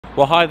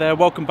Well, hi there,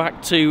 welcome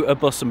back to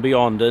Abus and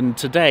Beyond, and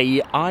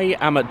today I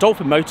am at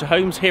Dolphin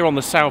Motorhomes here on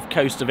the south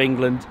coast of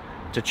England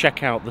to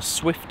check out the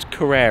Swift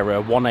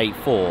Carrera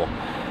 184.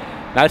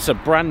 Now it's a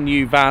brand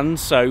new van,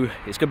 so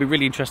it's going to be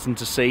really interesting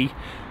to see,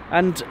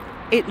 and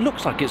it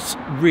looks like it's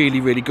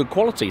really good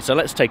quality, so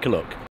let's take a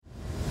look.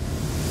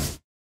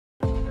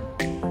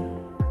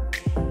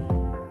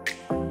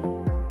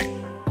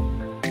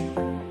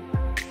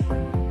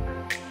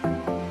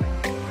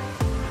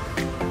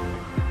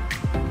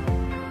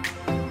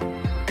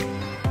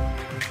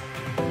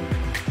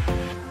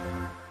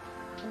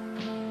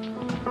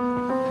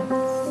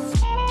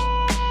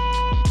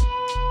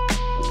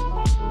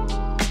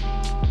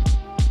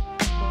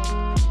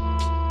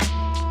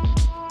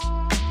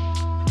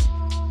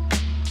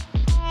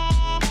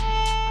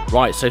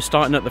 Right, so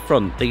starting at the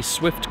front, the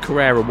Swift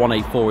Carrera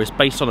 184 is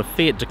based on a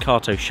Fiat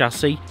Ducato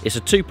chassis. It's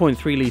a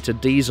 2.3 litre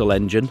diesel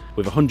engine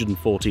with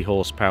 140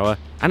 horsepower,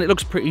 and it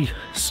looks pretty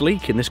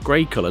sleek in this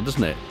grey colour,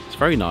 doesn't it? It's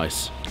very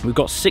nice. We've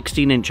got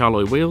 16-inch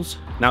alloy wheels.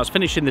 Now it's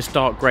finished in this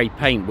dark grey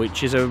paint,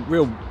 which is a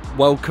real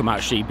welcome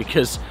actually,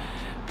 because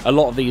a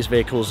lot of these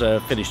vehicles are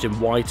finished in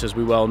white, as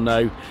we well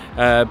know.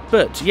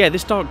 But yeah,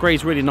 this dark grey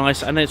is really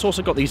nice, and then it's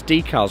also got these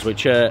decals,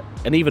 which are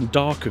an even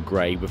darker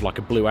grey with like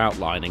a blue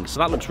outlining, so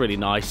that looks really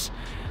nice.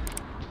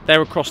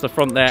 They're across the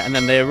front there, and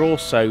then they're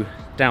also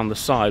down the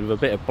side with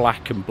a bit of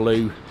black and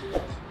blue,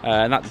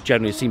 and that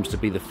generally seems to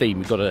be the theme.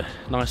 You've got a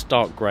nice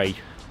dark grey,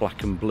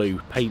 black and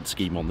blue paint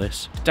scheme on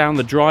this. Down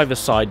the driver's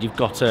side you've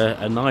got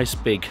a nice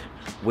big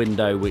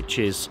window which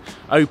is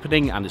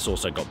opening, and it's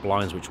also got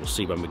blinds, which we'll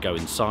see when we go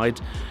inside.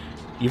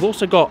 You've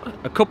also got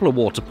a couple of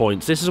water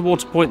points. This is a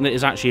water point that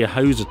is actually a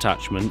hose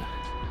attachment,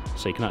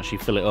 so you can actually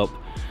fill it up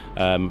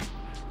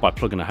by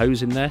plugging a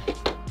hose in there.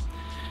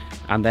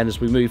 And then as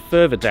we move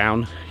further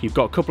down, you've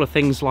got a couple of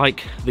things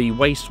like the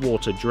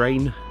wastewater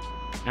drain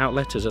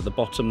outlet is at the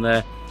bottom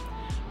there.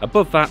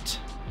 Above that,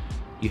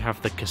 you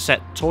have the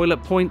cassette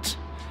toilet point,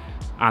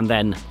 and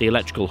then the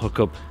electrical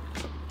hookup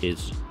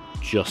is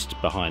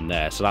just behind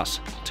there. So that's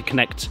to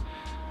connect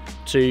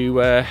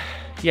to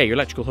yeah, your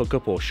electrical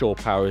hookup, or shore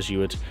power as you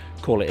would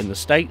call it in the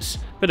States.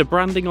 Bit of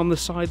branding on the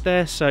side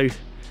there, so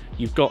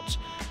you've got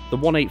the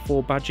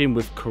 184 badging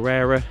with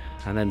Carrera,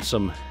 and then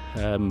some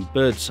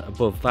Berths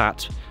above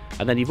that.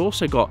 And then you've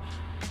also got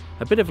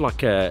a bit of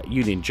like a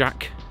Union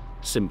Jack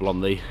symbol on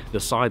the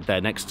side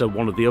there, next to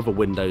one of the other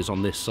windows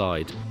on this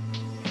side.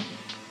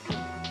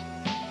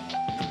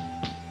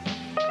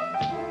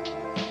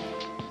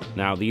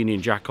 Now the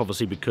Union Jack,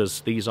 obviously, because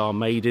these are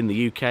made in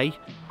the UK.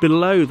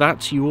 Below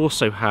that you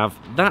also have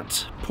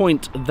that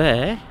point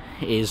there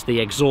is the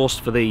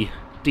exhaust for the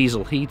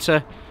diesel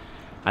heater,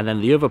 and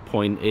then the other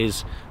point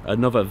is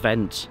another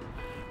vent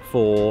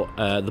for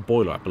the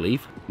boiler, I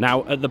believe.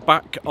 Now at the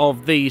back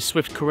of the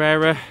Swift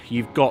Carrera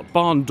you've got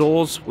barn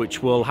doors,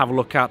 which we'll have a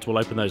look at. We'll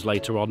open those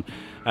later on.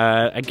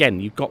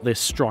 Again, you've got this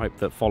stripe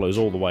that follows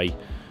all the way.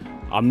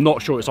 I'm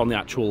not sure it's on the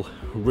actual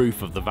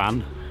roof of the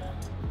van.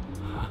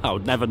 I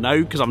would never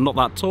know because I'm not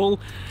that tall,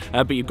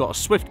 but you've got a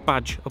Swift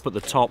badge up at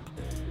the top.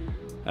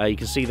 You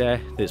can see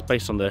there that it's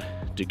based on the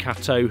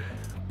Ducato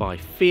by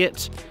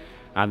Fiat,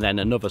 and then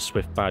another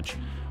Swift badge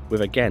with,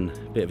 again,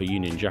 a bit of a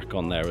Union Jack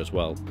on there as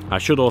well. I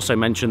should also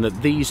mention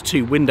that these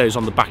two windows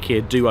on the back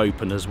here do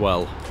open as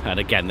well, and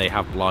again they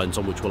have blinds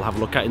on, which we'll have a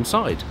look at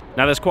inside.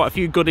 Now there's quite a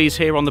few goodies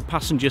here on the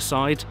passenger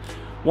side,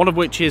 one of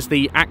which is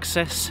the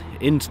access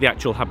into the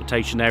actual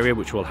habitation area,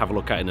 which we'll have a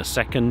look at in a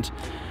second.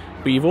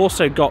 But you've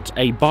also got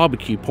a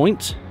barbecue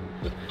point,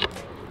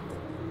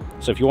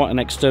 so if you want an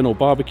external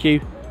barbecue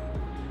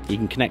you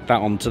can connect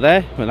that onto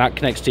there, and that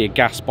connects to your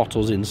gas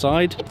bottles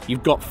inside.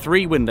 You've got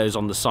three windows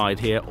on the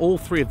side here, all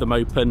three of them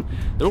open.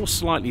 They're all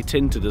slightly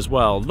tinted as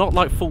well, not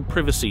like full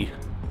privacy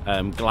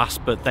glass,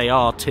 but they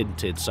are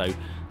tinted, so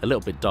a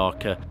little bit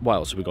darker. What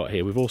else have we got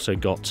here? We've also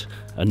got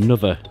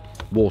another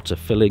water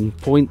filling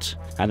point,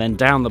 and then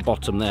down the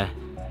bottom there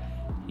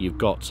you've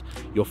got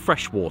your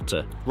fresh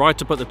water.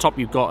 Right up at the top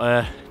you've got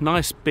a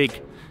nice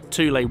big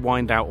two-lay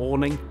wind out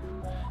awning.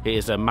 It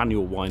is a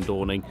manual wind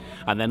awning,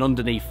 and then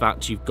underneath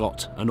that you've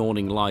got an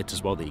awning light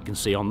as well that you can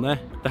see on there.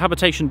 The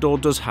habitation door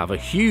does have a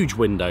huge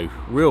window,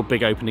 real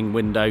big opening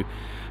window,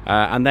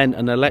 and then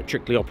an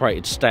electrically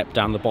operated step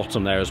down the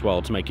bottom there as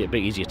well to make it a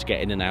bit easier to get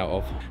in and out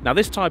of. Now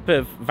this type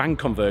of van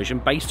conversion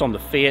based on the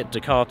Fiat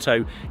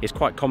Ducato is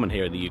quite common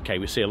here in the UK.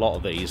 We see a lot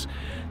of these.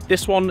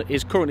 This one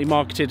is currently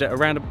marketed at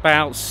around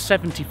about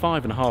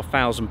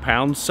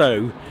 £75,500,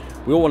 so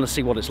we all want to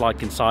see what it's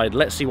like inside.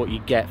 Let's see what you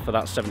get for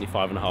that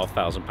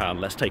 £75,500.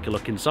 Let's take a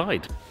look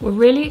inside. We're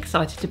really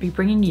excited to be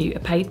bringing you a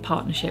paid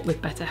partnership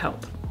with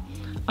BetterHelp.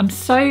 I'm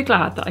so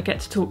glad that I get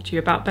to talk to you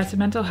about better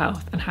mental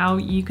health and how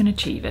you can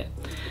achieve it.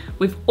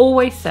 We've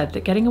always said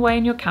that getting away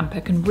in your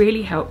camper can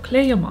really help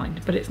clear your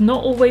mind, but it's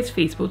not always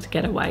feasible to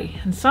get away,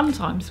 and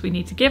sometimes we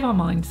need to give our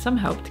minds some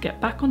help to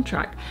get back on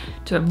track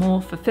to a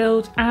more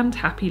fulfilled and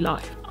happy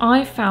life.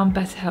 I found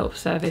BetterHelp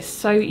service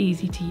so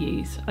easy to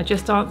use. I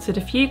just answered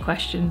a few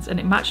questions and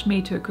it matched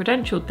me to a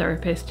credentialed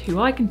therapist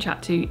who I can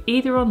chat to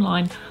either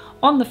online,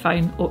 on the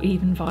phone, or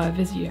even via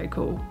video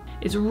call.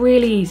 It's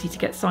really easy to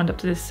get signed up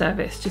to this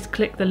service. Just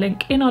click the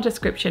link in our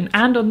description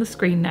and on the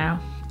screen now.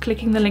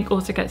 Clicking the link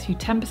also gets you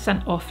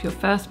 10% off your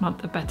first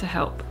month of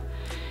BetterHelp.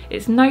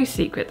 It's no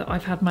secret that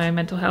I've had my own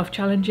mental health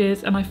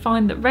challenges, and I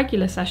find that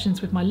regular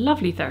sessions with my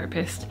lovely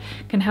therapist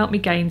can help me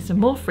gain some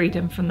more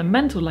freedom from the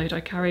mental load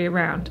I carry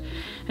around.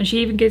 And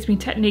she even gives me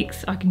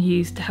techniques I can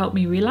use to help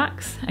me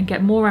relax and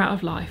get more out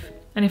of life.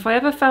 And if I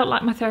ever felt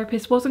like my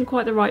therapist wasn't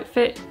quite the right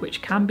fit,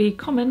 which can be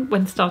common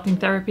when starting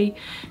therapy,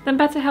 then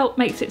BetterHelp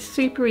makes it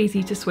super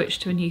easy to switch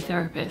to a new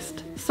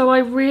therapist. So I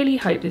really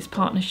hope this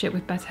partnership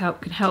with BetterHelp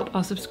can help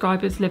our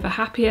subscribers live a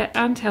happier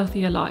and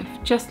healthier life,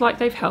 just like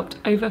they've helped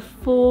over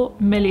 4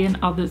 million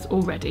others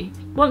already.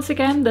 Once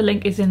again, the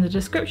link is in the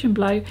description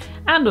below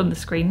and on the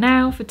screen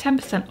now for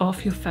 10%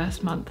 off your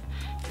first month.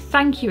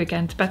 Thank you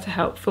again to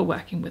BetterHelp for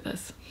working with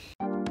us.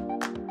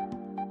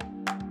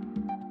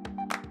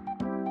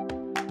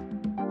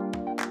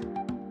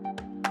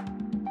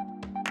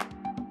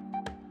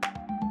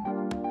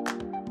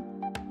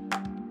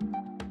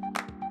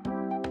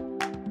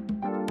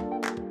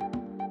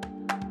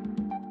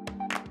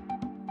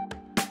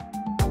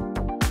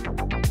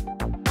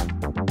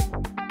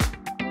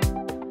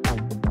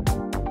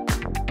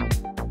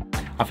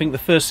 I think the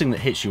first thing that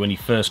hits you when you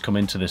first come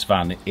into this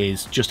van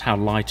is just how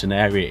light an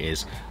area it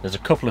is. There's a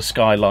couple of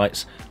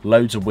skylights,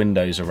 loads of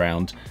windows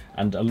around,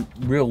 and a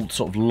real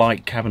sort of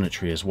light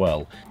cabinetry as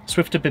well.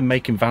 Swift have been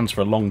making vans for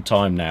a long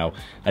time now,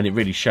 and it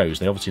really shows.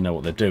 They obviously know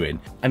what they're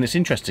doing. And it's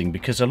interesting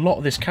because a lot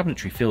of this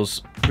cabinetry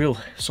feels real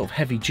sort of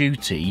heavy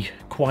duty,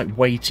 quite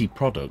weighty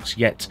products,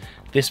 yet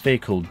this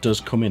vehicle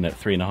does come in at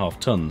 3.5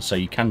 tons, so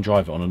you can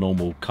drive it on a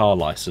normal car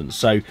license.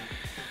 So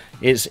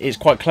it's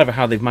quite clever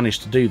how they've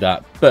managed to do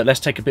that. But let's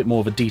take a bit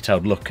more of a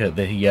detailed look at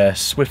the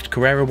Swift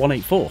Carrera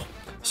 184.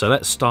 So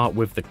let's start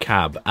with the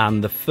cab,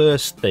 and the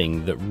first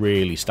thing that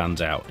really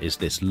stands out is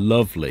this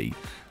lovely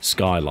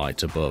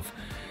skylight above.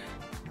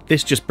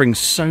 This just brings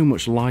so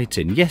much light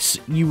in. Yes,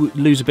 you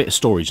lose a bit of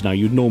storage. Now,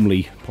 you'd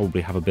normally probably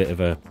have a bit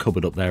of a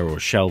cupboard up there or a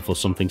shelf or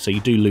something, so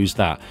you do lose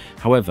that.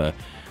 However,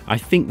 I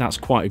think that's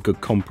quite a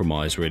good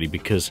compromise really,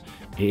 because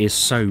it is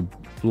so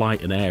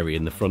light and airy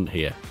in the front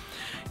here.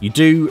 You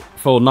do,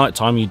 for night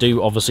time, you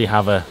do obviously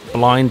have a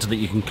blind that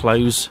you can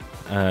close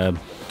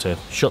to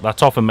shut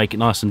that off and make it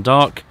nice and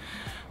dark.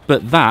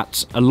 But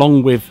that,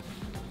 along with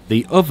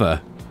the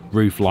other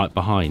roof light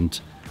behind,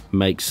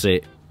 makes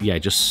it, yeah,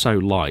 just so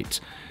light.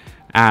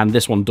 And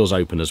this one does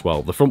open as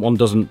well. The front one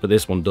doesn't, but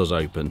this one does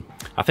open.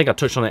 I think I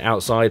touched on it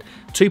outside.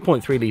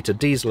 2.3 litre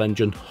diesel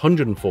engine,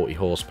 140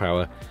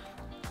 horsepower.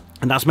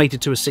 And that's mated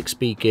to a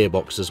 6-speed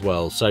gearbox as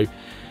well. So,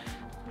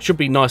 should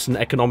be nice and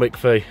economic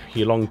for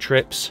your long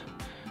trips.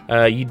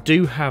 You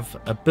do have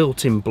a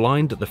built-in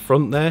blind at the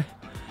front there,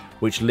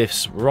 which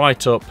lifts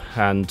right up,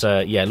 and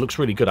yeah, it looks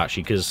really good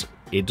actually, because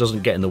it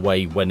doesn't get in the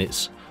way when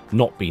it's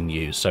not being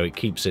used, so it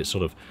keeps it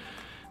sort of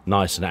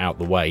nice and out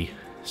the way.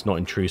 It's not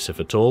intrusive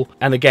at all.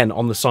 And again,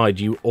 on the side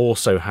you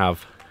also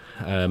have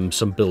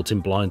some built-in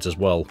blinds as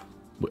well,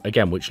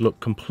 again, which look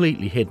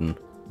completely hidden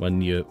when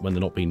they're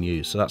not being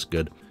used, so that's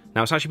good.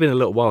 Now, it's actually been a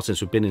little while since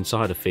we've been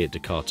inside a Fiat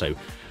Ducato,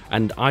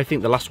 and I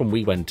think the last one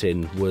we went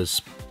in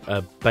was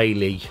a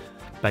Bailey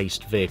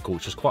based vehicle,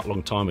 which was quite a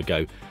long time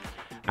ago,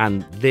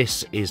 and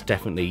this is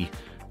definitely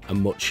a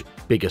much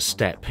bigger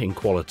step in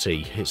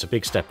quality. It's a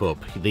big step up.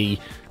 The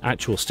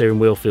actual steering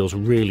wheel feels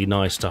really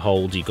nice to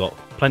hold. You've got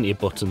plenty of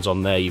buttons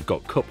on there. You've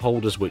got cup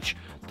holders, which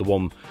the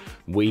one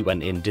we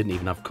went in didn't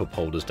even have cup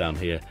holders down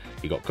here.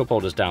 You've got cup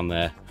holders down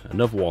there,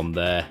 another one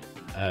there,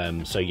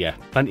 so yeah,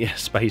 plenty of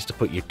space to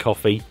put your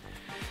coffee.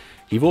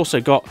 You've also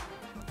got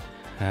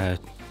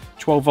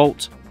 12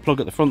 volt plug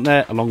at the front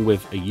there, along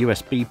with a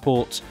USB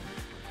port.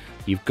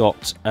 You've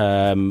got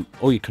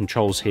all your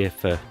controls here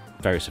for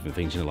various different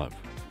things, you know, like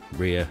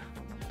rear,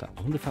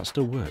 I wonder if that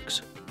still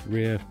works,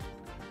 rear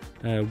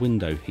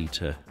window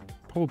heater,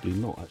 probably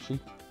not actually,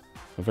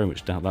 I very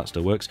much doubt that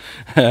still works,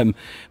 but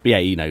yeah,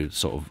 you know,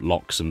 sort of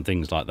locks and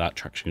things like that,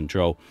 traction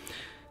control.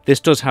 This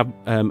does have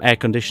air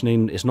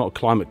conditioning. It's not a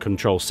climate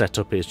control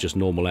setup, it's just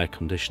normal air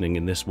conditioning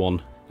in this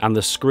one. And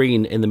the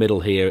screen in the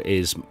middle here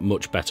is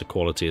much better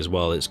quality as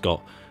well. It's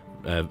got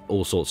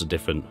all sorts of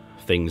different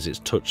things. It's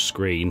touch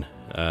screen.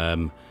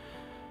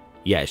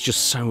 Yeah, it's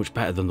just so much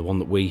better than the one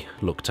that we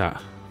looked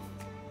at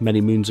many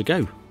moons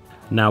ago.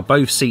 Now,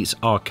 both seats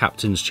are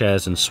captain's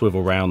chairs and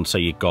swivel round, so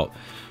you've got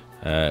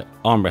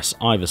armrests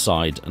either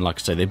side, and like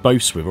I say, they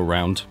both swivel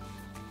round.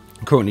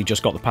 Currently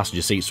just got the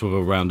passenger seat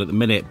swivel round at the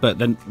minute, but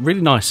then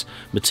really nice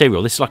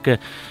material. This is like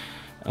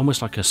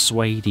almost like a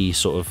suede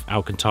sort of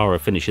Alcantara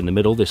finish in the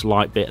middle, this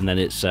light bit, and then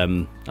it's I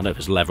don't know if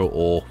it's leather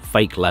or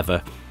fake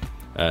leather.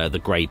 The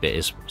grey bit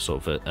is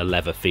sort of a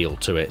leather feel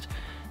to it,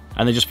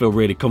 and they just feel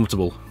really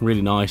comfortable,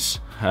 really nice.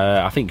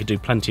 I think you could do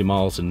plenty of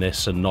miles in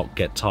this and not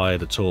get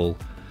tired at all.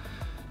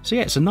 So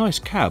yeah, it's a nice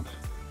cab,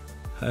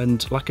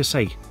 and like I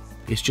say,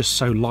 it's just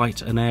so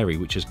light and airy,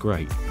 which is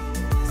great.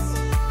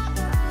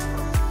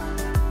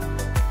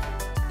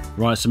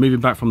 Right, so moving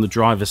back from the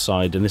driver's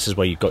side, and this is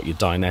where you've got your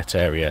dinette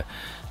area.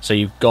 So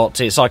you've got,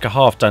 it's like a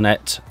half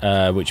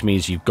dinette, which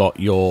means you've got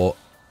your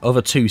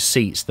other two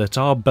seats that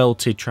are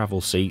belted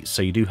travel seats,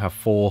 so you do have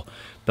 4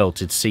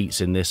 belted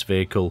seats in this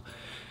vehicle,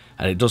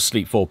 and it does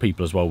sleep 4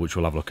 people as well, which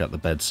we'll have a look at the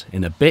beds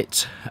in a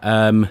bit.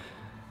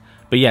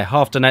 But yeah,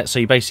 half dinette, so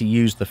you basically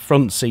use the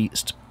front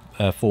seats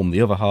to form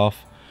the other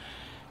half.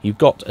 You've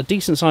got a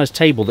decent sized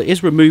table that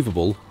is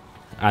removable,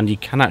 and you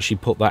can actually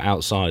put that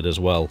outside as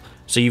well.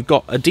 So you've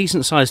got a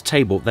decent sized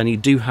table, then you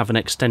do have an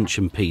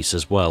extension piece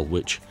as well,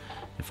 which,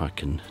 if I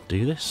can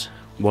do this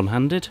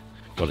one-handed,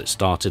 got it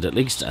started at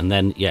least, and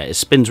then yeah, it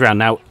spins around.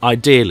 Now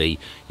ideally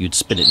you'd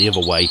spin it the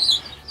other way,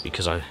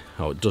 because it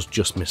does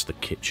just miss the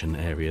kitchen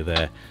area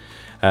there,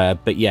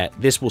 but yeah,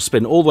 this will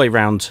spin all the way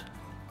around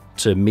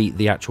to meet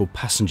the actual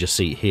passenger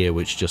seat here,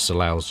 which just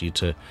allows you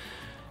to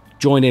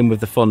join in with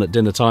the fun at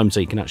dinner time, so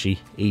you can actually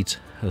eat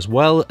as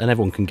well, and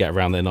everyone can get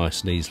around there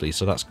nice and easily,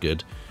 so that's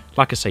good.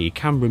 Like I say, you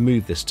can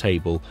remove this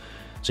table,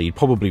 so you'd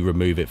probably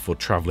remove it for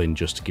travelling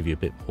just to give you a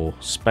bit more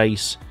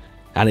space.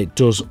 And it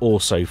does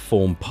also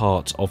form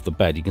part of the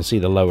bed. You can see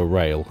the lower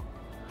rail.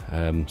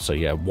 So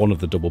yeah, one of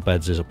the double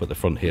beds is up at the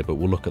front here, but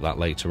we'll look at that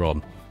later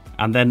on.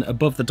 And then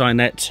above the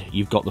dinette,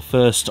 you've got the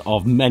first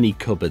of many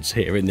cupboards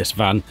here in this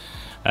van.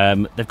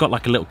 They've got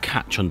like a little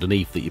catch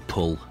underneath that you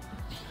pull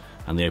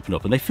and they open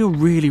up, and they feel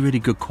really, really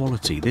good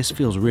quality. This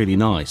feels really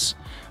nice,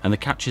 and the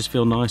catches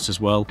feel nice as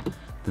well.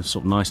 They're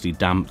sort of nicely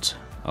damped.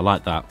 I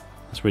like that.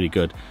 It's really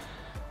good.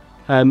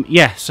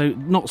 Yeah, so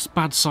not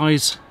bad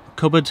size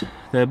cupboard.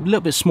 They're a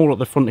little bit smaller at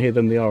the front here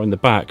than they are in the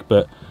back,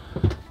 but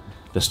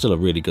they're still a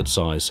really good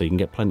size, so you can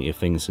get plenty of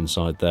things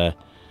inside there.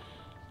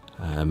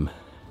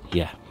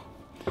 Yeah,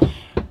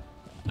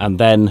 and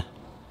then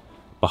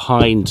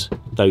behind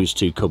those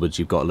 2 cupboards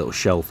you've got a little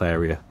shelf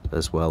area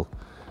as well,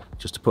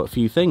 just to put a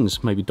few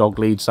things, maybe dog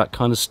leads, that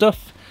kind of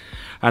stuff.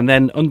 And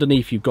then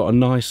underneath you've got a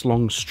nice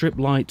long strip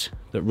light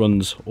that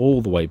runs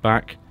all the way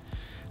back,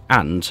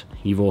 and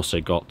you've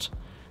also got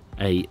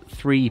a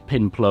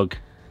 3-pin plug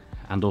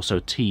and also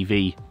a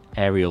TV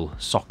aerial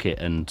socket,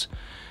 and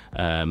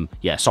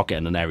yeah, socket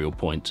and an aerial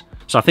point.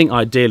 So I think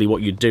ideally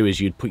what you'd do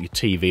is you'd put your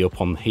TV up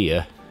on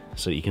here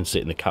so that you can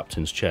sit in the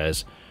captain's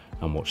chairs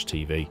and watch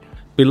TV.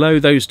 Below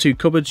those 2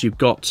 cupboards you've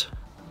got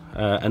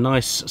a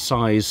nice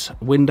size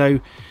window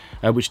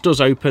which does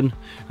open,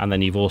 and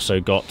then you've also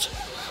got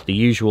the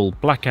usual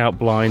blackout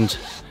blind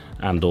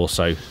and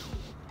also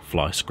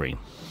fly screen.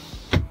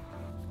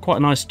 Quite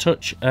a nice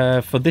touch.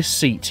 For this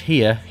seat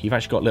here you've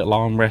actually got a little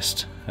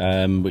armrest,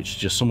 which is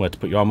just somewhere to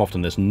put your arm.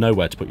 Often there's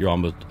nowhere to put your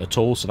arm at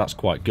all, so that's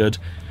quite good.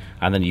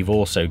 And then you've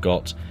also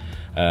got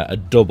a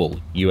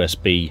double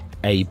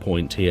USB-A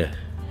point here.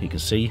 You can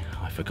see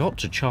I forgot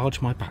to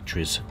charge my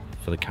batteries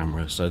for the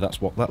camera, so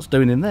that's what that's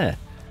doing in there.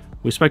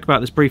 We spoke about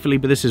this briefly,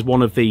 but this is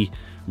one of the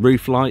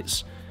roof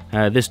lights.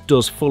 This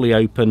does fully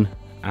open,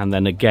 and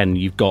then again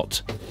you've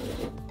got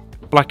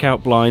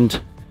blackout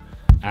blind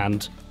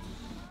and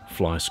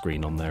fly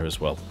screen on there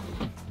as well.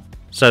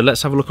 So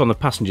let's have a look on the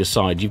passenger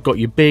side. You've got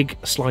your big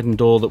sliding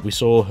door that we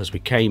saw as we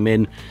came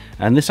in,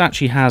 and this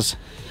actually has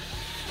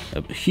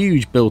a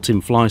huge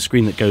built-in fly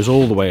screen that goes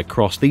all the way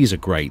across. These are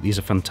great. These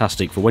are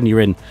fantastic for when you're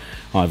in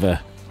either,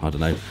 I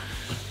don't know,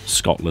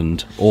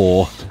 Scotland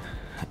or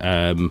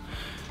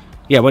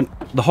yeah, when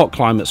the hot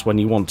climates, when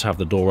you want to have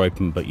the door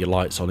open but your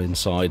lights on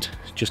inside,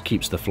 it just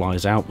keeps the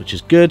flies out, which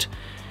is good.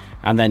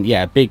 And then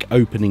yeah, big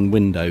opening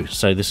window,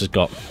 so this has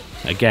got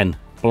again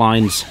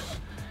blinds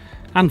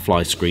and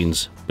fly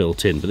screens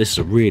built in, but this is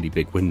a really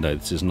big window.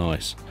 This is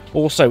nice.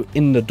 Also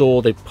in the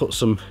door they've put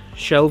some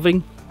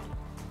shelving,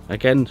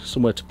 again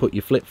somewhere to put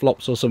your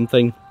flip-flops or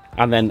something.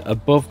 And then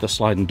above the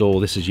sliding door,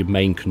 this is your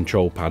main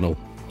control panel,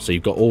 so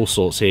you've got all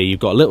sorts here.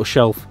 You've got a little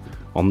shelf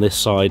on this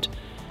side,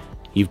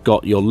 you've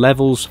got your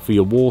levels for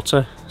your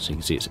water, so you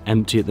can see it's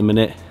empty at the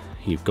minute.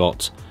 You've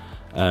got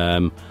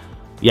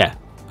yeah,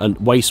 and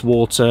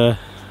wastewater,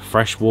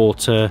 fresh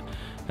water,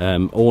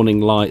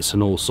 awning lights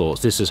and all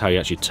sorts. This is how you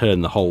actually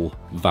turn the whole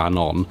van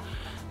on.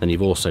 Then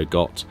you've also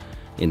got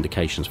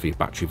indications for your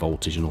battery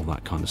voltage and all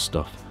that kind of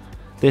stuff.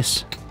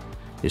 This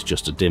is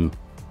just to dim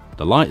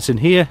the lights in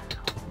here.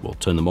 We'll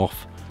turn them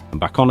off and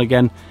back on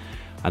again,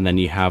 and then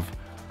you have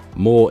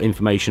more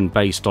information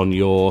based on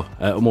your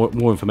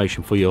more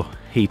information for your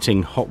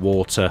heating, hot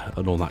water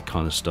and all that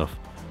kind of stuff.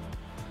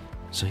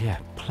 So yeah,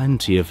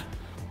 plenty of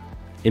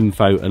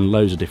info and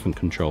loads of different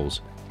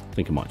controls. I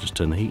think I might just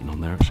turn the heating on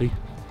there actually.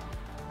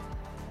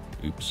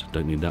 Oops,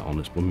 don't need that on,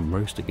 it's blooming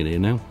roasting in here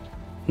now.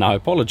 Now I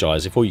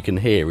apologise if all you can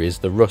hear is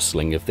the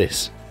rustling of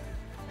this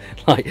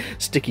like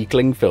sticky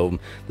cling film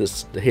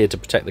that's here to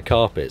protect the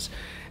carpets.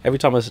 Every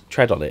time I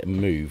tread on it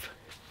and move,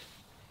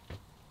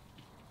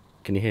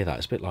 can you hear that?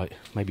 It's a bit like,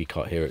 maybe you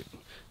can't hear it,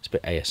 it's a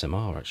bit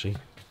ASMR actually.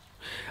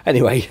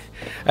 Anyway,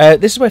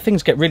 this is where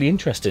things get really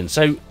interesting.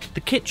 So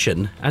the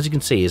kitchen, as you can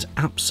see, is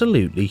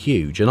absolutely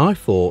huge, and I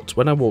thought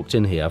when I walked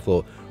in here, I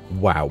thought,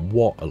 wow,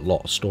 what a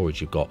lot of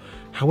storage you've got.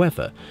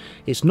 However,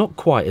 it's not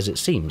quite as it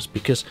seems,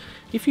 because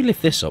if you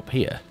lift this up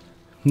here,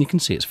 you can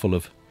see it's full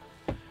of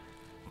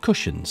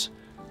cushions.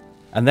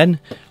 And then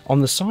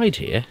on the side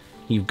here,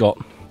 you've got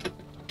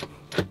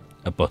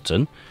a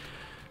button, and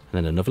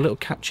then another little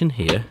catch in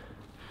here,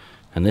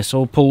 and this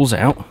all pulls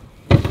out.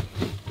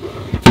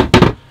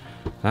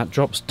 That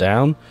drops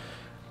down.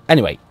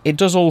 Anyway, it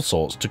does all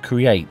sorts to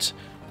create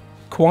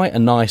quite a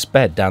nice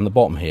bed down the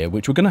bottom here,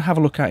 which we're going to have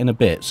a look at in a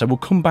bit. So we'll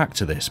come back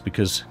to this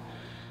because,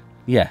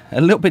 yeah,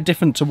 a little bit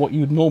different to what you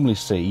would normally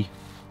see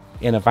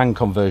in a van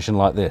conversion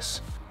like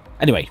this.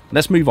 Anyway,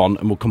 let's move on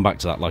and we'll come back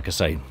to that, like I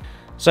say.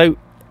 So,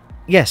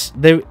 yes,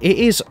 it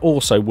is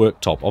also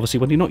worktop. Obviously,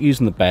 when you're not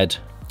using the bed,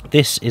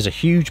 this is a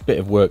huge bit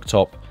of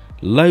worktop,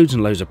 loads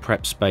and loads of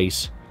prep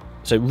space.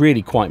 So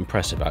really quite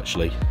impressive,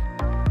 actually.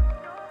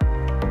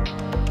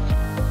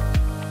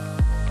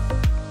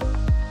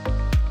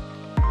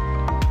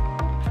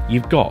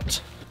 You've got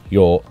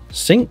your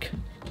sink,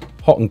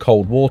 hot and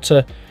cold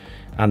water,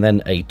 and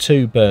then a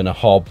 2-burner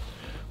hob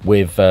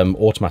with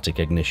automatic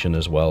ignition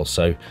as well.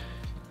 So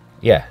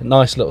yeah,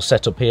 nice little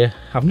setup here.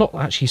 I've not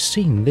actually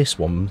seen this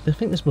one. I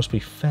think this must be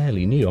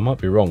fairly new. I might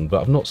be wrong,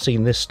 but I've not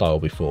seen this style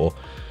before.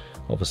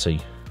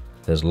 Obviously,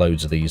 there's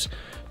loads of these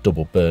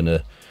double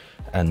burner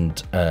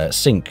and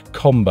sink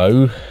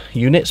combo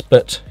units,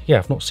 but yeah,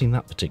 I've not seen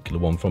that particular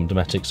one from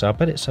Dometic, so I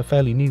bet it's a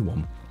fairly new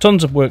one.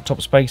 Tons of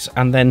worktop space,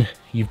 and then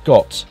you've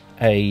got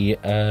a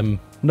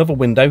another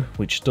window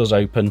which does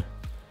open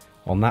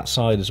on that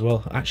side as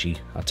well. Actually,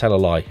 I tell a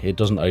lie, it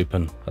doesn't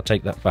open. I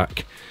take that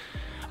back,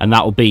 and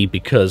that will be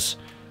because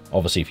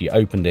obviously if you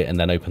opened it and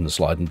then opened the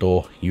sliding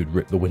door, you'd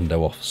rip the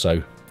window off.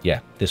 So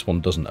yeah, this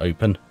one doesn't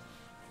open,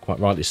 quite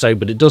rightly so,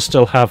 but it does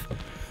still have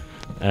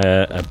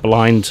a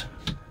blind.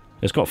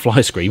 It's got a fly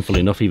screen,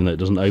 funnily enough, even though it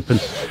doesn't open,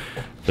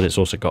 but it's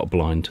also got a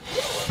blind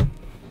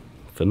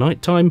for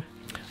night time.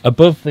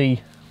 Above the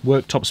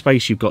worktop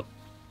space, you've got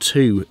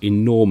 2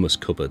 enormous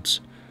cupboards.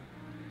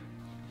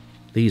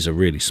 These are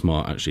really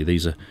smart, actually.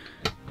 These are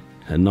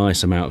a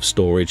nice amount of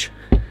storage.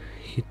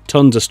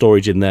 Tons of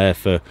storage in there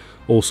for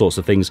all sorts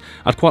of things.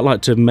 I'd quite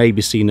like to have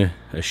maybe seen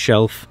a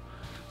shelf.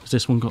 Has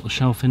this one got the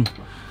shelf in?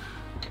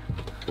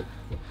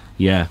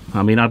 Yeah,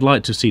 I mean, I'd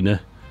like to have seen a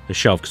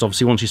shelf, because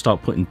obviously once you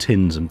start putting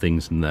tins and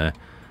things in there,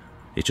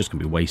 it's just going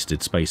to be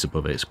wasted space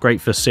above it. It's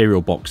great for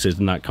cereal boxes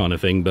and that kind of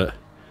thing, but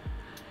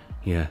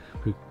yeah,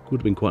 it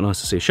would have been quite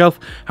nice to see a shelf.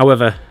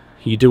 However,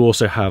 you do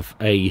also have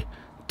a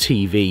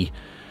TV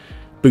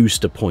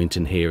booster point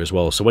in here as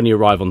well. So when you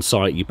arrive on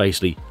site, you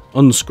basically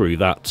unscrew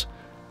that,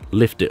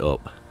 lift it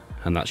up,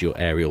 and that's your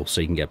aerial,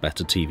 so you can get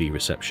better TV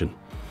reception.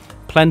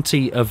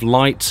 Plenty of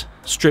light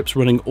strips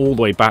running all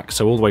the way back,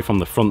 so all the way from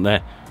the front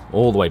there,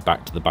 all the way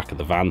back to the back of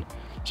the van.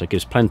 So it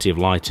gives plenty of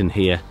light in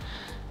here.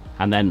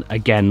 And then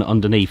again,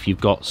 underneath you've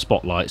got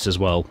spotlights as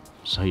well.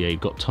 So yeah, you've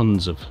got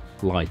tons of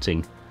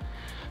lighting.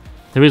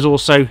 There is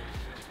also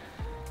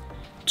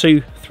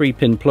 2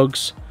 3-pin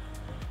plugs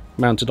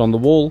mounted on the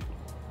wall.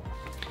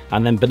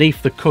 And then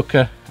beneath the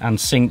cooker and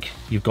sink,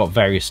 you've got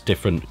various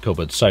different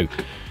cupboards. So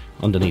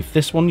underneath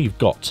this one, you've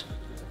got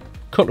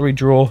cutlery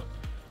drawer,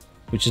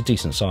 which is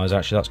decent size,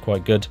 actually, that's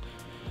quite good.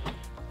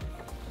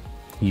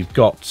 You've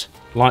got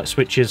light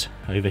switches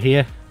over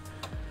here.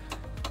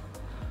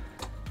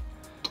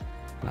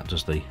 That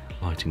does the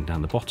lighting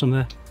down the bottom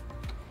there.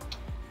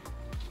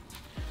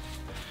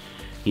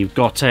 You've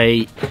got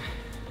a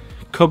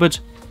cupboard,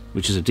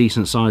 which is a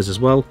decent size as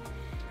well.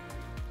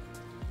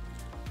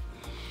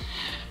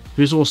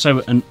 There's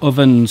also an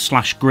oven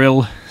 /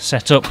 grill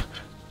setup,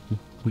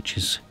 which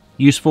is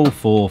useful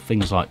for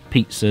things like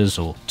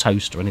pizzas or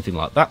toast or anything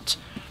like that.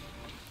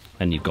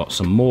 Then you've got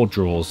some more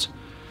drawers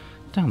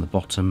down the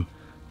bottom,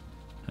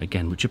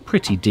 again, which are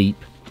pretty deep.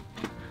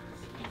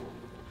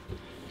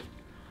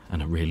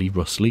 And a really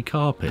rustly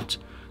carpet.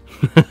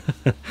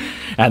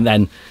 And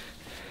then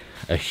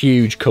a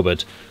huge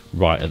cupboard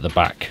right at the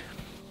back.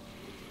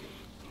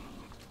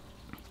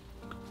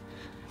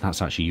 That's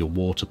actually your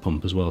water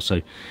pump as well,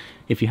 so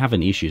if you have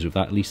any issues with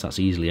that, at least that's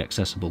easily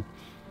accessible.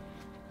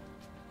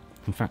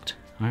 In fact,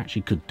 I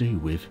actually could do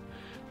with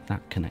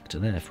that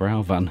connector there for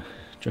our van. Do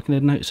you reckon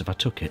they'd notice if I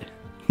took it?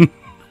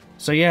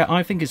 So yeah,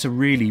 I think it's a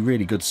really,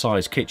 really good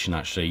sized kitchen,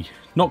 actually.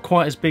 Not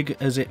quite as big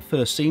as it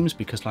first seems,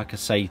 because like I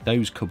say,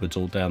 those cupboards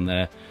all down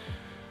there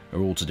are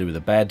all to do with the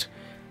bed.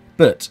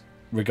 But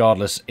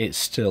regardless, it's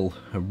still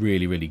a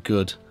really, really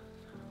good,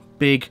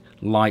 big,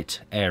 light,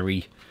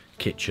 airy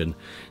kitchen.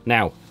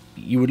 Now,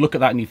 you would look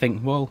at that and you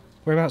think, well,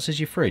 whereabouts is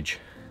your fridge?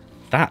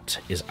 That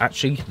is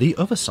actually the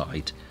other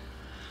side.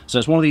 So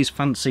it's one of these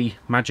fancy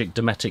magic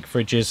Dometic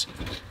fridges.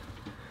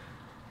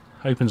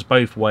 Opens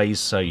both ways,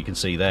 so you can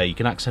see there, you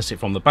can access it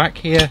from the back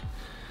here,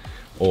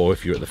 or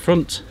if you're at the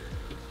front,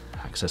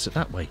 access it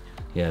that way.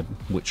 Yeah,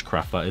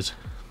 witchcraft that is.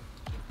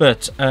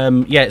 But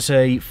yeah, it's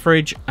a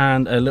fridge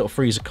and a little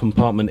freezer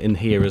compartment in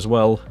here as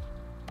well.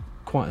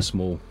 Quite a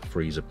small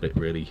freezer bit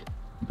really,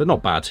 but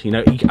not bad. You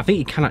know, I think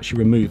you can actually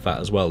remove that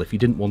as well. If you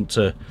didn't want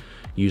to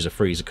use a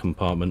freezer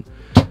compartment,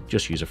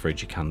 just use a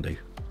fridge, you can do.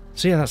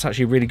 So yeah, that's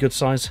actually a really good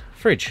size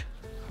fridge.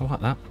 I like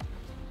that.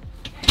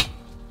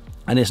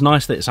 And it's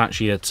nice that it's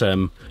actually at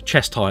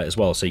chest height as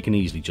well, so you can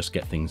easily just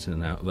get things in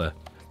and out of there.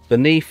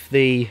 Beneath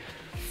the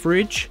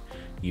fridge,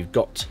 you've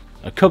got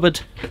a cupboard,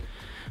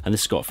 and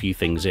this has got a few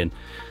things in.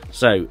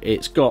 So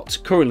it's got,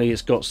 currently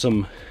it's got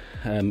some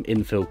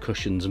infill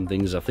cushions and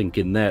things, I think,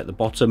 in there at the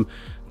bottom,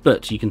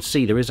 but you can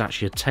see there is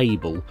actually a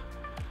table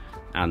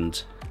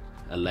and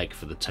a leg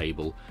for the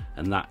table,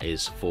 and that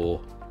is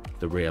for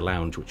the rear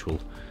lounge, which we'll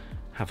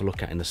have a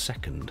look at in a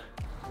second.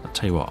 I'll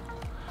tell you what,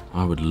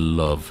 I would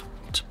love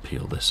to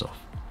peel this off,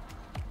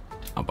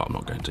 but I'm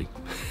not going to.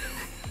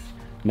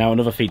 Now,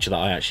 another feature that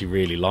I actually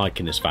really like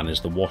in this van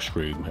is the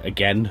washroom.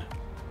 Again,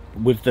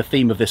 with the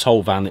theme of this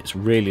whole van, it's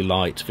really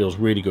light, feels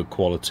really good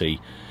quality,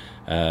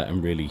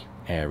 and really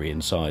airy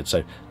inside.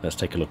 So let's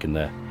take a look in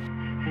there.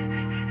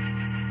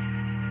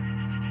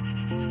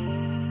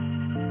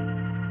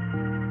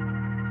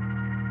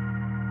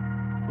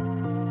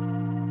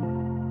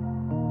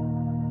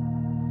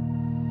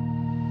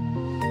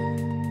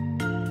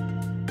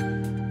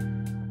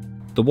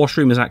 The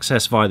washroom is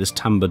accessed via this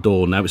tambour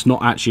door. Now, it's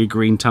not actually a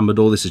green tambour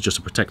door, this is just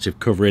a protective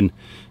covering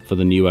for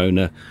the new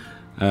owner.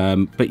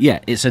 But yeah,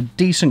 it's a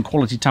decent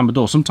quality tambour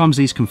door. Sometimes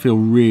these can feel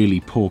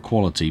really poor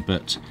quality,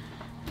 but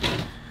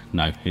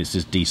no, it's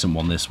this decent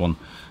one. This one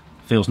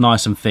feels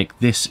nice and thick.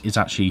 This is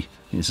actually,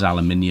 it's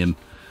aluminium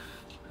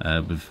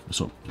with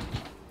sort of, I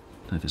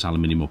don't know if it's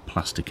aluminium or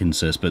plastic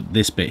inserts, but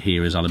this bit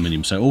here is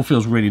aluminium, so it all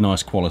feels really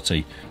nice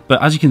quality.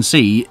 But as you can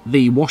see,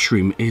 the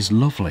washroom is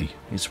lovely.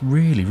 It's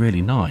really,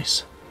 really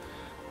nice.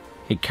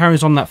 It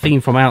carries on that theme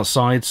from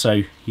outside,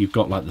 so you've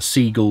got like the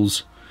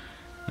seagulls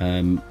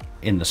in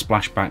the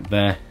splashback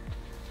there.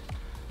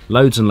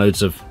 Loads and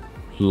loads of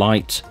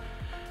light.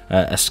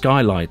 A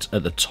skylight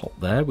at the top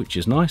there, which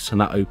is nice,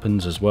 and that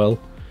opens as well.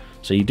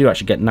 So you do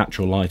actually get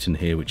natural light in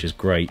here, which is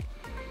great.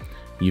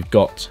 You've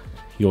got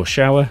your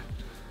shower,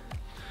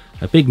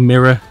 a big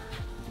mirror,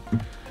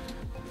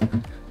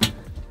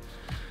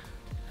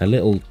 a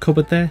little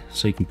cupboard there,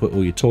 so you can put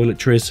all your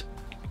toiletries,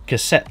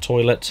 cassette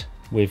toilet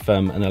with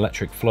an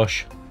electric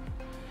flush.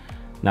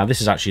 Now,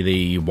 this is actually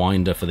the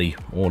winder for the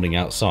awning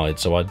outside,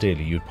 so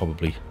ideally you'd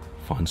probably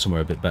find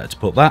somewhere a bit better to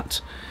put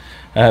that.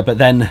 But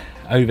then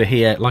over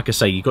here, like I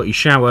say, you've got your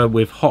shower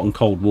with hot and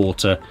cold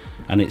water,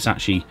 and it's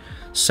actually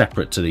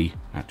separate to the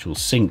actual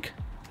sink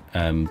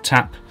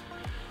tap.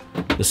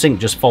 The sink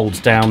just folds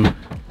down.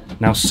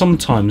 Now,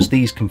 sometimes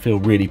these can feel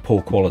really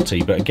poor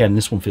quality, but again,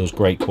 this one feels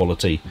great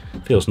quality.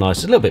 Feels nice.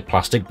 It's a little bit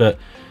plastic, but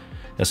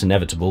that's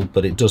inevitable,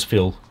 but it does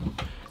feel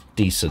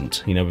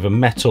decent, you know, with a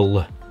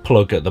metal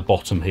plug at the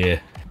bottom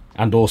here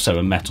and also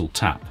a metal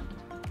tap.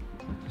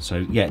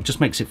 So yeah, it just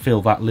makes it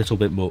feel that little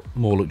bit more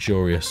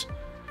luxurious.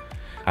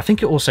 I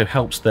think it also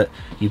helps that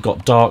you've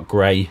got dark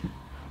grey,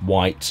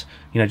 white,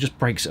 you know, just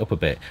breaks it up a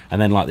bit,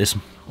 and then like this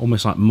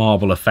almost like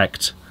marble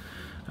effect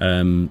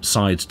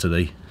sides to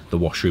the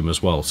washroom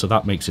as well, so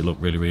that makes it look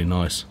really, really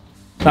nice.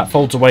 That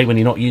folds away when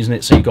you're not using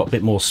it, so you've got a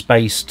bit more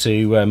space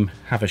to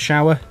have a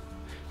shower,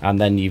 and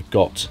then you've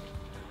got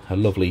a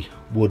lovely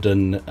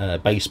wooden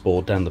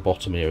baseboard down the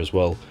bottom here as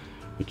well,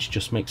 which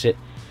just makes it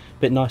a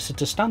bit nicer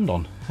to stand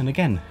on, and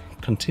again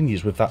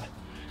continues with that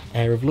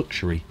air of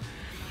luxury.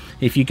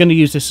 If you're going to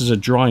use this as a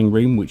drying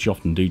room, which you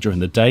often do during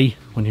the day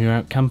when you're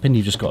out camping,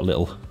 you've just got a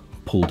little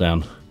pull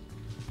down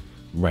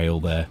rail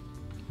there,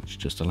 which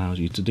just allows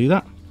you to do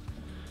that,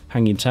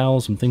 hanging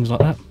towels and things like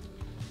that,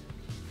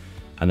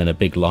 and then a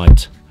big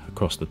light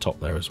across the top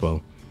there as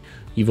well.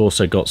 You've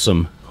also got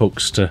some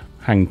hooks to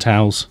hang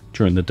towels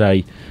during the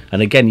day,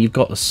 and again you've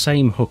got the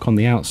same hook on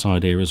the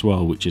outside here as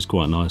well, which is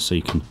quite nice, so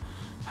you can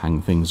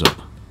hang things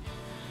up.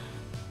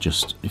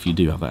 Just if you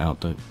do have that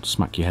out, don't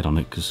smack your head on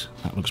it, because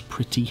that looks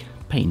pretty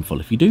painful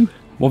if you do.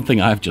 One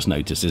thing I've just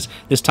noticed is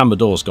this tambour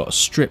door's got a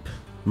strip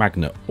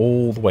magnet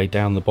all the way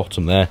down the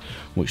bottom there,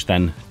 which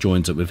then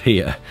joins up with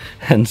here,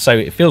 and so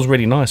it feels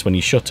really nice when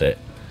you shut it.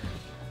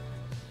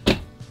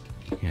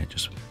 Yeah, it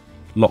just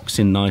locks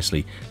in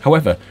nicely.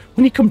 However,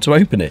 when you come to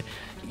open it,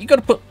 you've got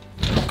to put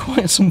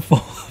quite some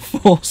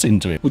force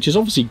into it, which is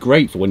obviously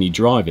great for when you're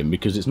driving,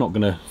 because it's not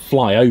going to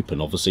fly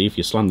open obviously if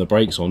you slam the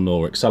brakes on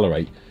or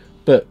accelerate,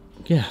 but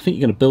yeah, I think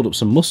you're going to build up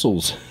some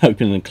muscles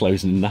opening and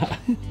closing that.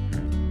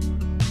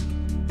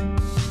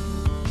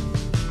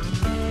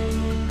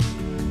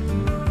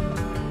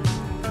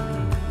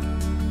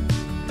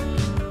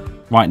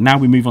 Right, now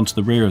we move on to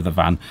the rear of the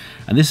van,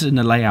 and this is in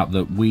a layout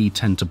that we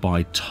tend to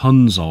buy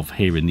tons of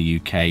here in the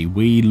UK.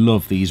 We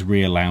love these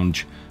rear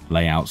lounge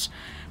layouts.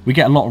 We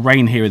get a lot of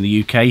rain here in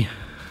the UK,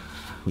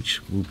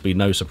 which will be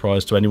no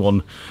surprise to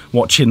anyone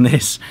watching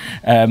this.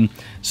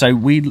 So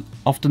we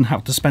often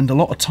have to spend a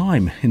lot of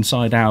time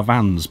inside our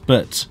vans,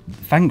 but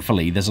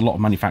thankfully there's a lot of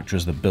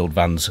manufacturers that build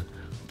vans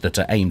that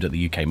are aimed at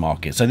the UK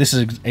market. So this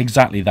is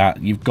exactly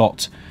that. You've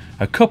got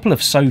a couple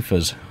of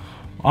sofas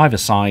either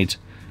side,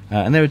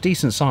 and they're a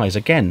decent size.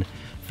 Again,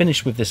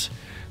 finished with this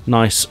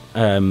nice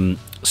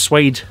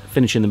suede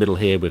finish in the middle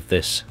here with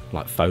this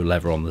like faux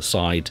leather on the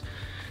side,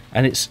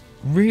 and it's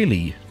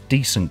really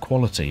decent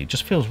quality. It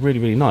just feels really,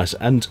 really nice,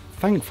 and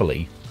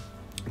thankfully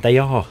they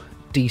are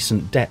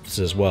decent depths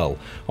as well.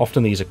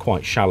 Often these are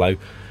quite shallow,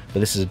 but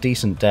this is a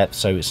decent depth,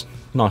 so it's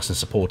nice and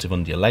supportive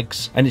under your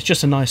legs, and it's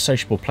just a nice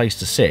sociable place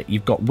to sit.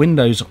 You've got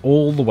windows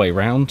all the way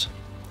around,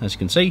 as you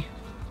can see,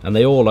 and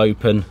they all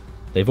open.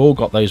 They've all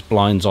got those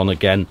blinds on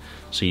again,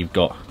 so you've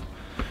got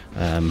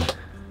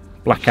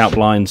blackout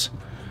blinds,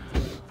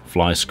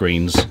 fly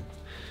screens.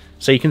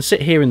 So you can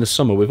sit here in the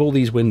summer with all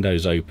these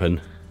windows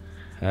open,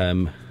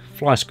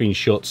 fly screen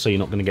shut so you're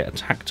not going to get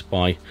attacked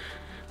by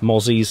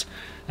mozzies,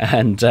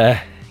 and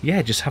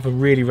yeah, just have a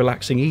really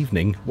relaxing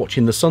evening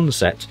watching the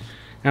sunset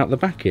out the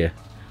back here.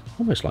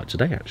 Almost like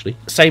today actually.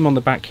 Same on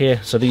the back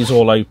here, so these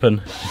all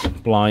open,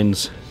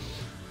 blinds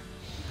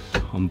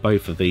on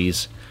both of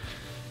these.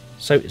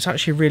 So it's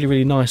actually a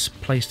really nice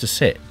place to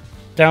sit.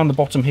 Down the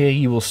bottom here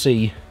you will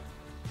see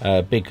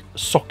a big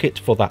socket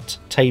for that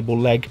table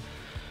leg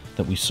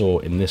that we saw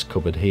in this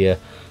cupboard here,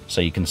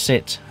 so you can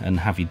sit and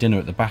have your dinner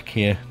at the back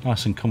here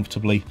nice and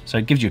comfortably. So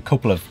it gives you a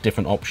couple of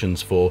different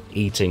options for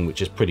eating,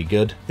 which is pretty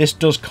good. This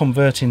does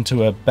convert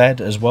into a bed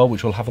as well,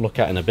 which we'll have a look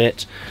at in a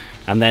bit.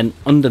 And then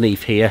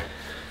underneath here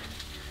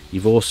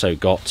you've also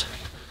got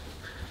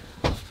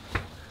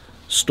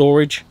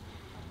storage,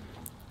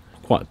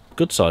 quite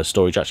good size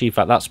storage actually. In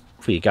fact, that's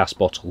for your gas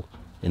bottle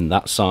in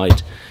that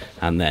side,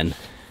 and then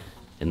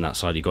in that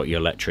side you've got your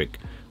electric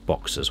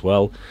box as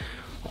well.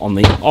 On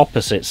the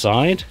opposite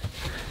side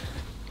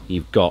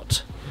you've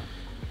got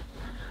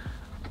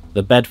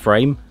the bed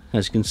frame,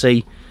 as you can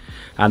see,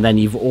 and then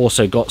you've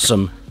also got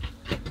some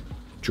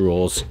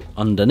drawers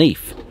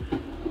underneath,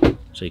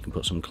 so you can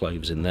put some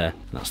clothes in there.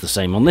 That's the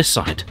same on this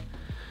side,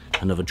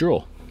 another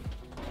drawer.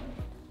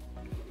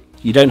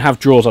 You don't have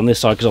drawers on this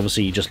side because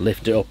obviously you just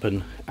lift it up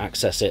and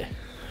access it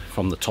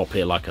from the top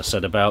here, like I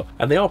said about,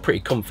 and they are pretty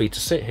comfy to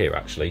sit here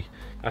actually.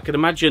 I could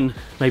imagine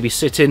maybe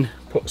sitting,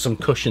 put some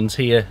cushions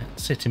here,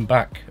 sitting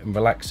back and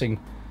relaxing.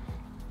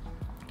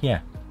 Yeah,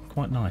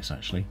 quite nice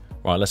actually.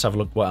 Right, let's have a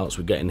look what else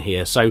we get in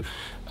here. So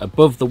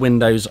above the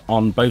windows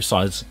on both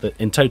sides,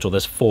 in total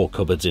there's 4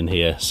 cupboards in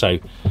here. So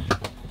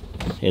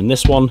in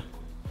this one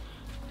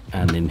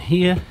and in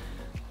here,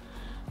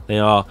 they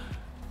are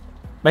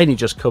mainly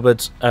just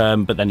cupboards,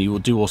 but then you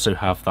will also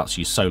have, that's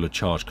your solar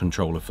charge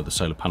controller for the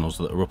solar panels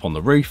that are up on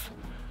the roof.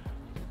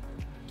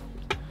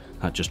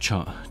 That just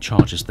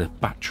charges the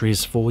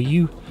batteries for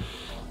you.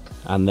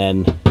 And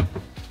then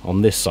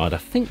on this side, I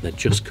think they're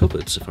just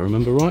cupboards, if I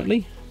remember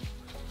rightly.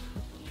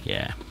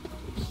 Yeah.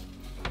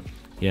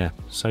 Yeah,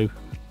 so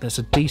there's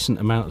a decent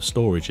amount of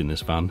storage in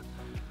this van,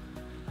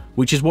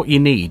 which is what you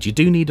need. You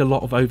do need a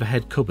lot of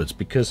overhead cupboards,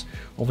 because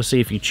obviously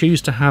if you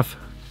choose to have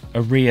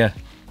a rear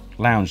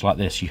lounge like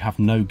this, you have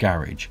no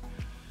garage.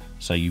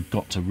 So you've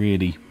got to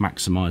really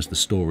maximise the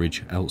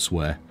storage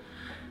elsewhere.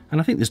 And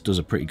I think this does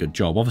a pretty good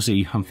job.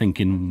 Obviously, I'm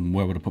thinking,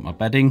 where would I put my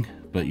bedding?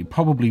 But you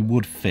probably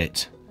would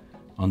fit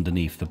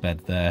underneath the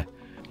bed there.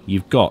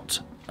 You've got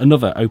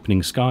another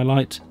opening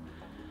skylight,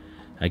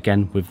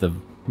 again with the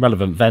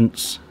relevant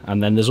vents.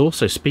 And then there's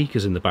also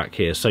speakers in the back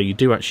here. So you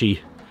do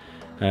actually,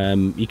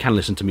 you can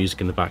listen to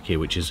music in the back here,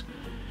 which is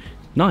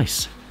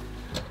nice.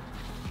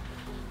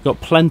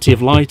 Got plenty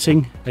of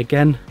lighting,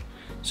 again.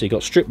 So you've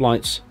got strip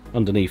lights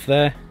underneath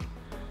there.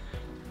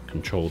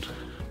 Controlled.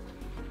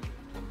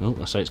 Oh,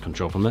 let's say it's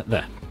controlled from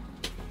there,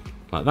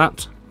 like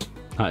that.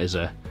 That is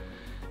a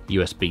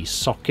USB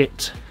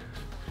socket,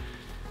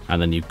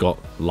 and then you've got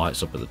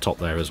lights up at the top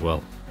there as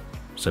well.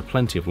 So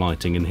plenty of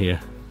lighting in here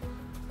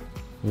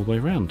all the way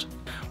around.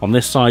 On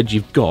this side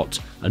you've got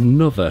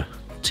another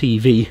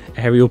TV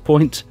aerial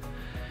point,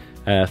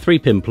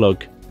 3-pin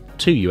plug,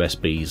 2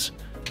 USBs,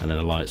 and then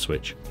a light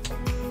switch.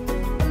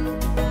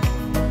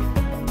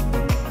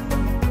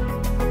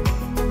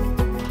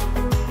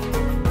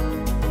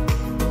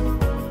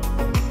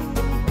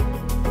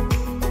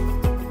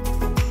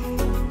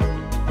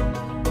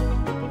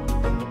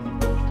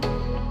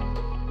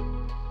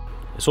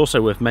 It's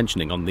also worth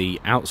mentioning, on the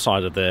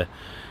outside of the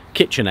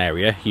kitchen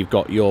area, you've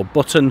got your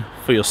button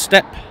for your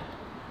step.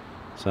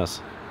 So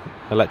that's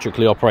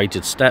electrically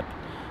operated step,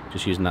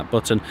 just using that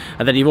button.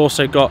 And then you've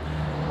also got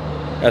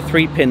a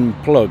 3-pin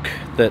plug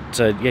that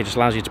yeah, just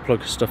allows you to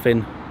plug stuff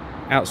in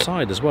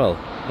outside as well.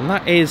 And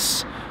that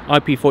is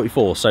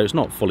IP44, so it's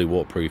not fully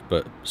waterproof,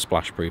 but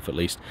splash proof at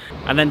least.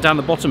 And then down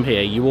the bottom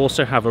here, you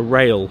also have a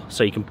rail,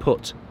 so you can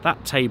put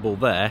that table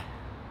there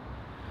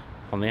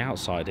on the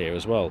outside here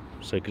as well.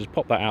 So you can just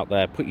pop that out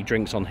there, put your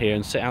drinks on here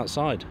and sit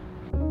outside.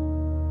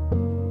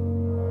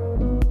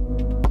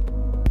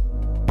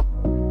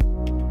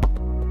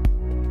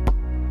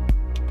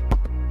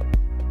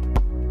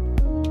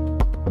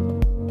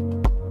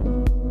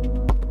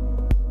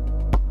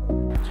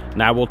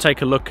 Now we'll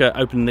take a look at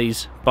opening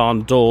these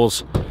barn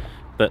doors,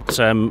 but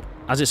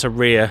as it's a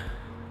rear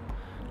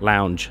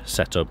lounge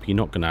setup, you're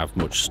not going to have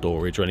much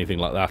storage or anything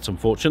like that,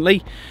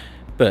 unfortunately,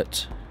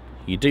 but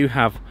you do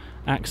have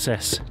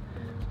access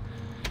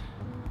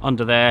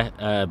under there,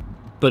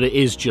 but it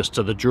is just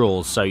to the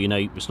drawers, so you know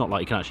it's not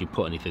like you can actually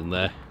put anything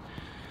there.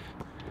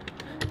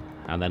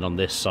 And then on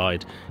this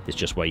side is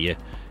just where your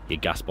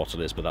gas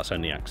bottle is, but that's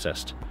only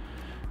accessed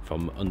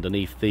from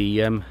underneath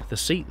the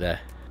seat there.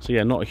 So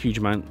yeah, not a huge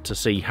amount to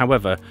see.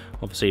 However,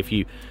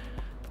 obviously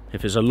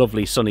if it's a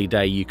lovely sunny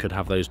day, you could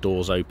have those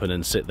doors open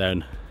and sit there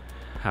and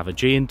have a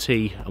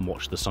G&T and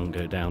watch the sun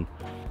go down.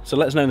 So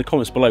let us know in the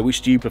comments below,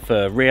 which do you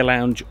prefer, rear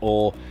lounge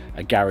or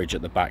a garage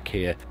at the back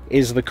here?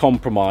 Is the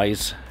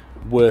compromise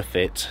worth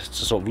it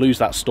to sort of lose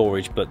that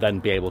storage, but then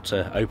be able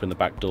to open the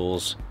back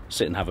doors,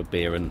 sit and have a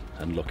beer and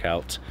look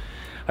out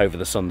over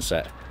the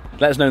sunset.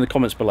 Let us know in the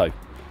comments below.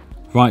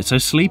 Right, so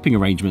sleeping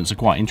arrangements are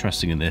quite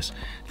interesting in this.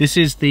 This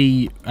is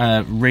the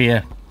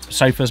rear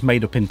sofas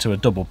made up into a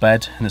double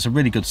bed, and it's a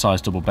really good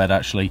sized double bed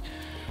actually.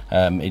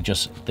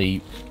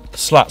 The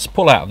slats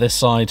pull out of this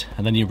side,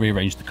 and then you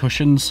rearrange the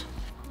cushions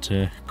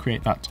to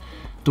create that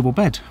double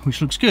bed,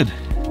 which looks good.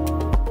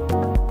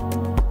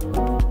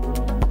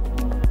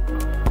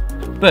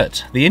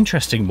 But the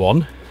interesting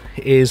one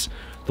is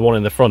the one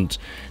in the front.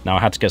 Now I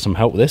had to get some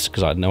help with this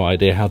because I had no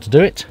idea how to do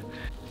it.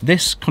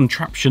 This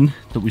contraption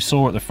that we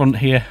saw at the front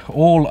here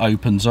all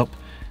opens up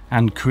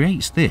and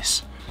creates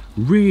this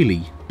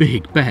really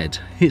big bed.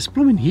 It's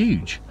blooming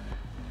huge.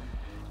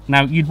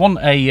 Now you'd want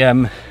a,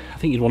 I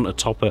think you'd want a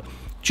topper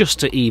just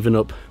to even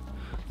up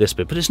this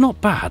bit, but it's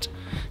not bad.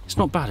 It's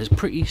not bad, it's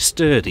pretty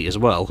sturdy as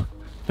well.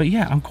 But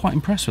yeah, I'm quite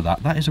impressed with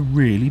that. That is a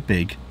really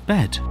big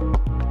bed.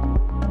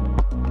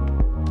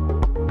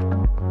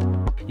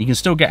 You can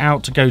still get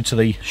out to go to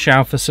the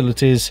shower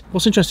facilities.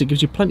 What's interesting, it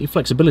gives you plenty of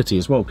flexibility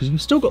as well, because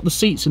you've still got the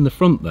seats in the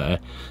front there.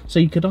 So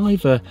you could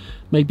either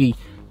maybe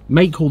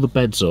make all the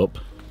beds up,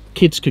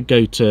 kids could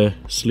go to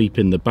sleep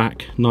in the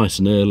back nice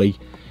and early,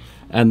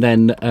 and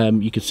then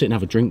you could sit and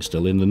have a drink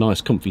still in the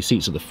nice comfy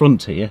seats at the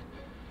front here,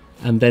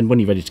 and then when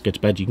you're ready to go to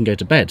bed, you can go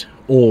to bed.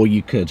 Or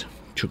you could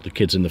chuck the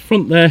kids in the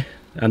front there,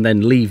 and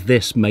then leave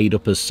this made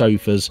up as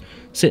sofas,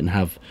 sit and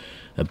have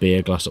a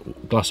beer, glass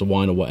of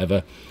wine or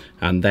whatever,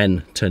 and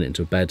then turn it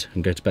into a bed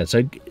and go to bed.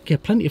 So yeah,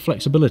 plenty of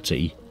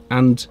flexibility,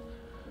 and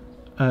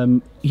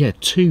yeah,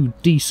 2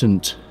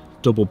 decent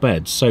double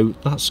beds. So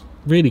that's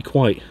really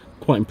quite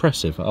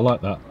impressive. I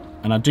like that.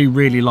 And I do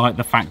really like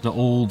the fact that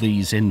all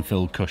these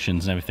infill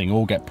cushions and everything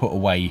all get put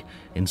away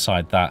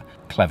inside that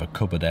clever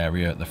cupboard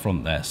area at the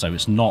front there. So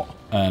it's not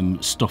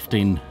stuffed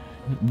in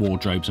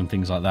wardrobes and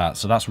things like that.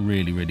 So that's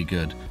really, really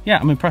good. Yeah,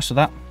 I'm impressed with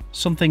that.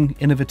 Something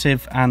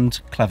innovative and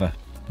clever.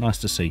 Nice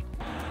to see.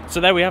 So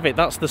there we have it.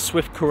 That's the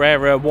Swift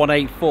Carrera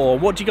 184.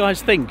 What do you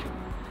guys think?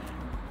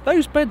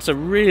 Those beds are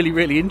really,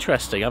 really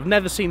interesting. I've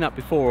never seen that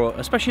before,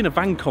 especially in a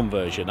van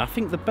conversion. I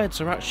think the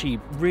beds are actually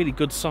really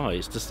good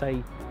size to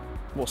say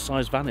what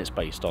size van it's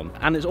based on,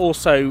 and it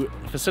also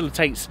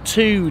facilitates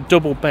 2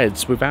 double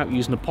beds without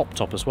using a pop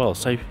top as well.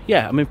 So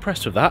yeah, I'm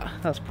impressed with that.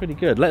 That's pretty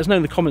good. Let us know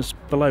in the comments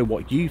below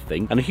what you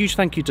think, and a huge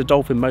thank you to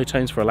Dolphin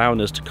Motones for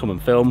allowing us to come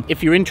and film.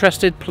 If you're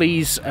interested,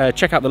 please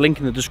check out the link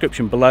in the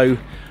description below,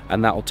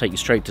 and that will take you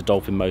straight to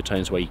Dolphin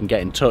Motones where you can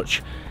get in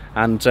touch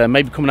and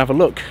maybe come and have a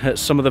look at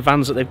some of the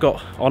vans that they've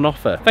got on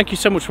offer. Thank you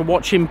so much for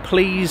watching.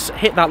 Please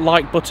hit that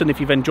like button if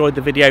you've enjoyed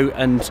the video,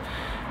 and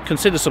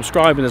consider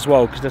subscribing as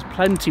well, because there's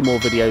plenty more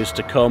videos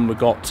to come. We've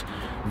got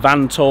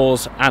van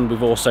tours, and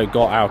we've also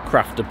got our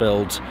crafter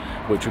build,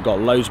 which we've got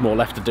loads more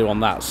left to do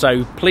on that.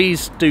 So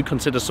please do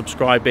consider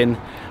subscribing,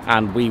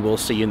 and we will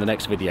see you in the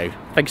next video.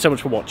 Thank you so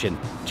much for watching.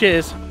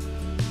 Cheers.